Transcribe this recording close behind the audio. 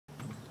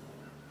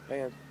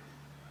Hang on.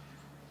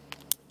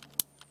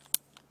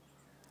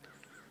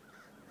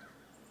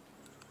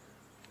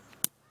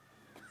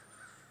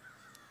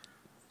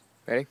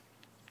 Ready?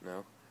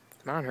 No.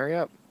 Come on, hurry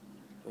up.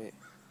 Wait.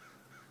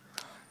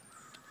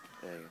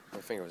 There you go.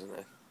 My finger was in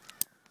there.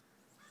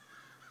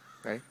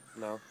 Ready?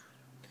 No.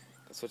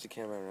 Let's switch the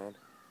camera around.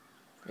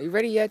 Are you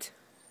ready yet?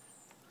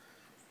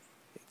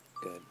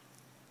 Good.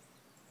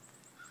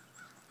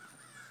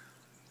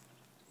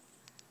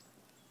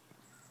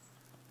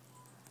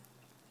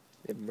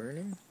 Is it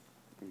burning?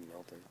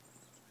 Melting.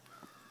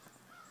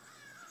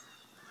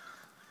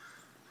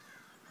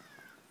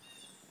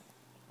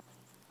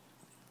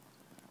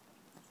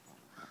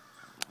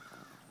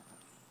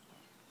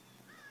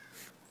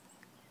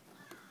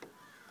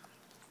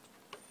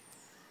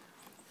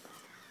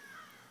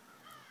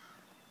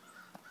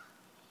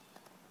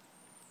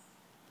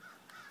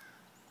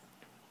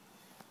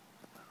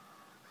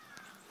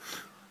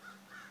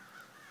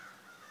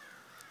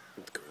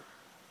 That's cool.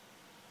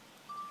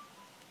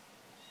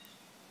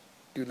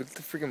 Dude, look at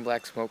the freaking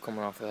black smoke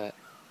coming off of that.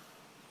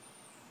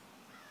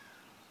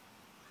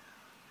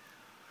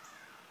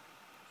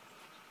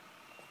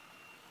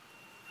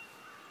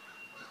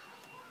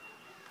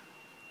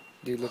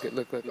 Dude, look.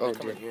 Oh,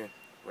 Come in dude. here.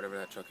 Whatever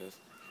that truck is.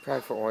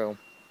 Probably for oil.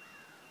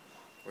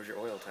 Where's your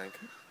oil tank?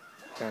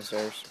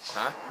 Downstairs.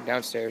 Huh?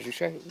 Downstairs. We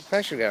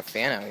probably should got a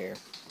fan out here.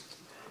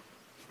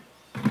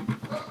 Am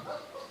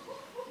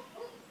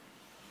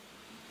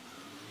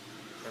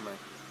I?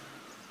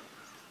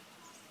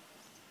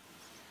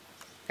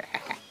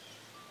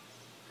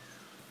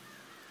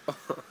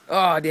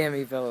 Oh, damn,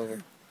 he fell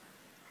over.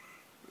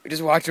 We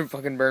just watched him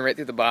fucking burn right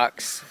through the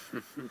box.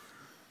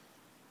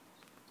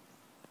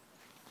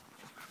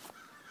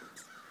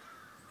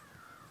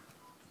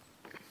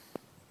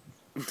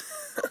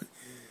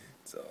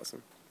 It's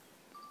awesome.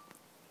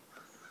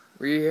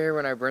 Were you here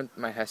when I burnt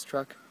my Hess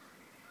truck?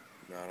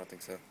 No, I don't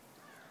think so.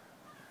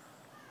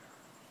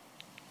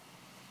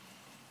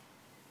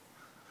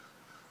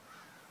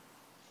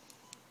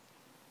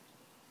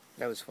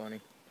 That was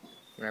funny.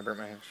 When I burnt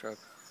my Hess truck.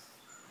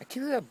 I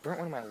can't believe I burnt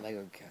one of my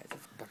Lego guys.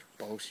 That's a bunch of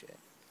bullshit.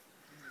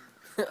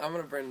 I'm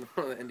gonna burn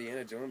one of the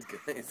Indiana Jones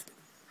guys.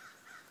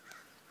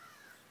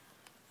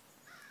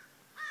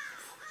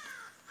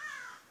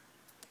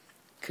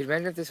 Could you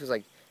imagine if this was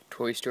like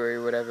Toy Story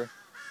or whatever?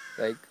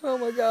 Like, oh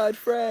my god,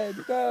 Fred,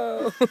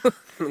 no!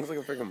 Looks like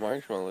a freaking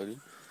marshmallow,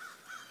 dude.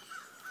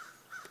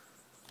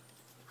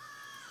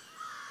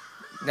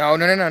 No.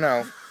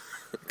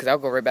 Because I'll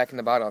go right back in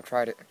the bottle. I've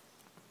tried it.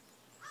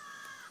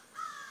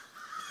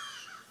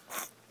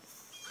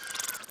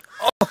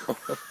 Oh!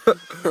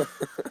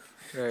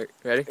 Alright,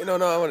 ready? No,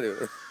 I wanna do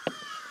it.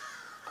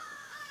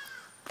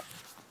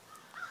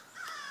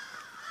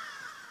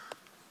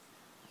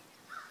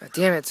 Oh,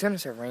 damn it, it's gonna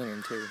start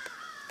raining too.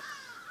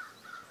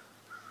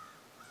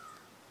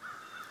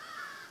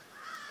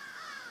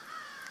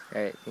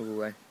 Alright, move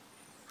away.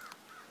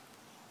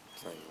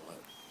 It's not even wet.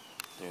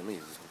 Here, let me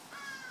use this one.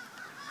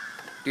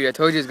 Dude, I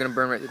told you it was gonna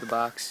burn right through the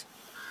box.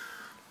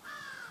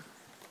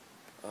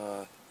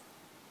 Uh-oh.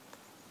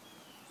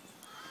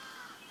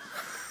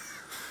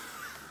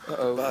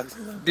 Box.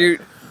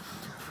 Dude.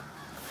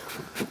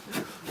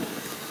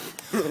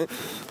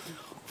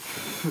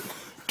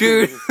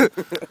 Dude.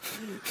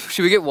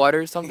 Should we get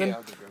water or something? Yeah,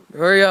 I'll get drunk.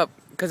 Hurry up,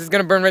 because it's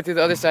gonna burn right through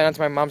the other side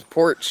onto my mom's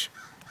porch.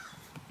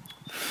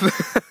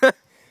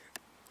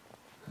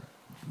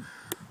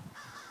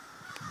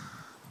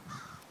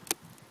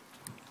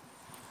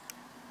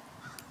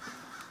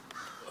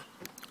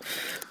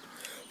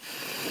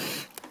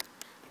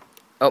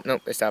 Oh, no,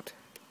 it stopped.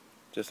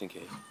 Just in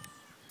case.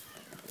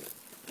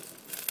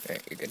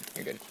 Alright,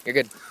 you're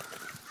good.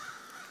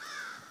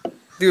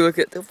 Dude, look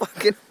at the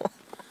fucking wall.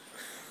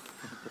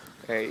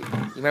 Alright,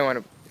 you might want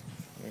to...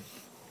 You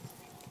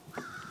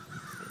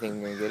think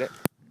I'm gonna get it?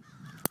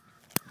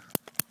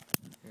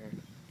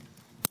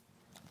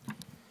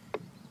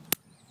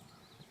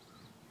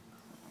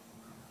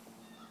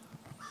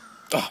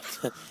 Oh.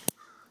 Some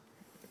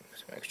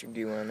extra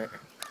glue on it.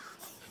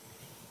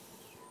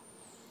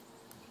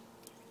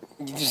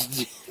 You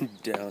just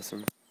douse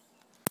him.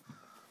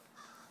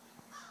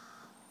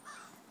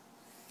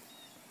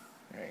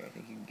 Alright, I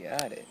think you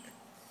got it.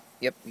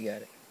 Yep, you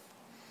got it.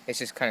 It's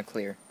just kind of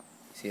clear.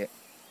 See it?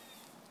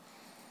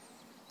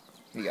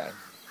 You got it.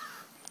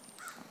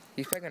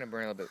 He's probably gonna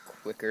burn a little bit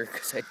quicker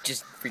because I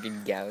just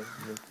freaking gouged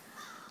him.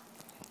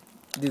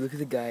 Dude, look at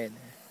the guy in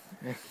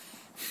there.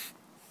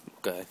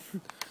 Okay.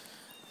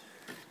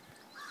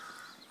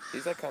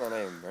 He's like kind of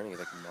not even burning, he's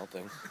like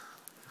melting.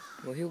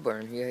 Well, he'll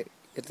burn. You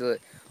have to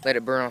let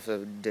it burn off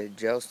the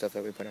gel stuff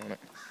that we put on it.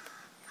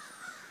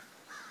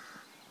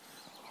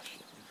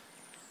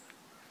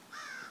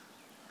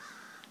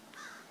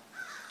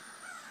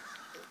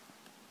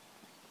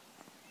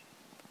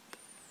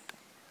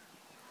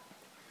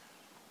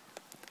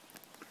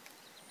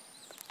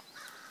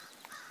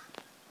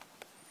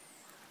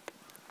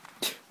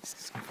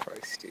 Jesus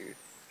Christ, dude.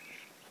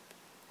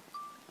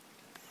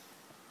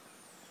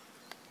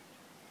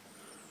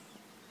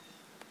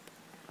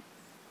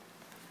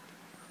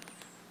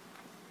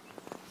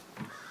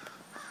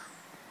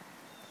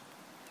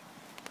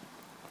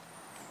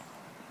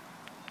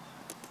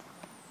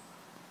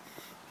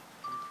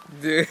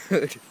 Dude.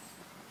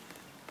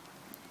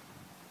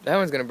 That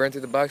one's gonna burn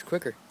through the box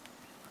quicker.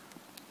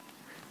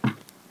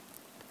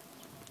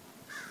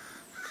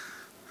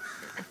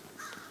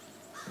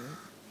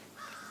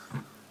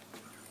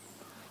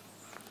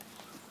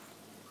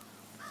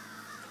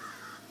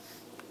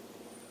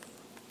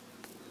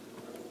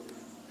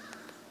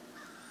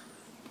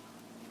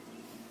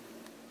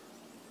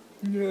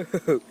 No.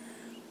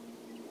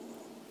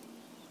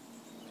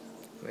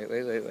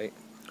 Wait.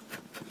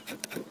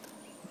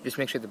 Just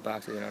make sure the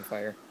box isn't on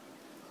fire.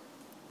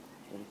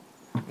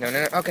 No.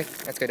 Okay,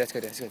 that's good.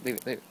 Leave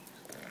it.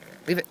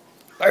 Leave it.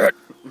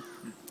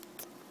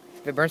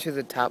 If it burns through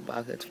the top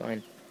box, that's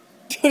fine.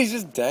 Dude, he's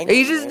just dangling.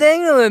 He's just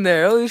dangling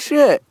there. Holy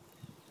shit.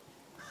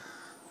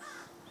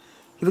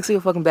 He looks like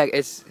a fucking bag.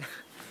 It's.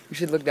 You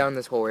should look down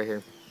this hole right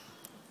here.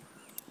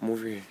 I'm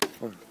over here.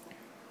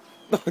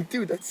 Oh,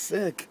 dude, that's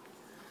sick.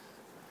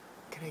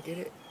 Can I get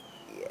it?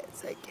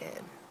 Yes, I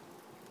can.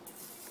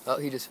 Oh,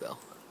 he just fell.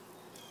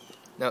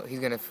 No, he's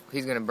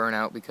gonna burn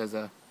out because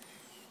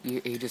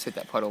he just hit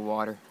that puddle of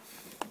water.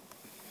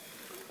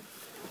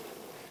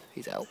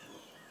 He's out.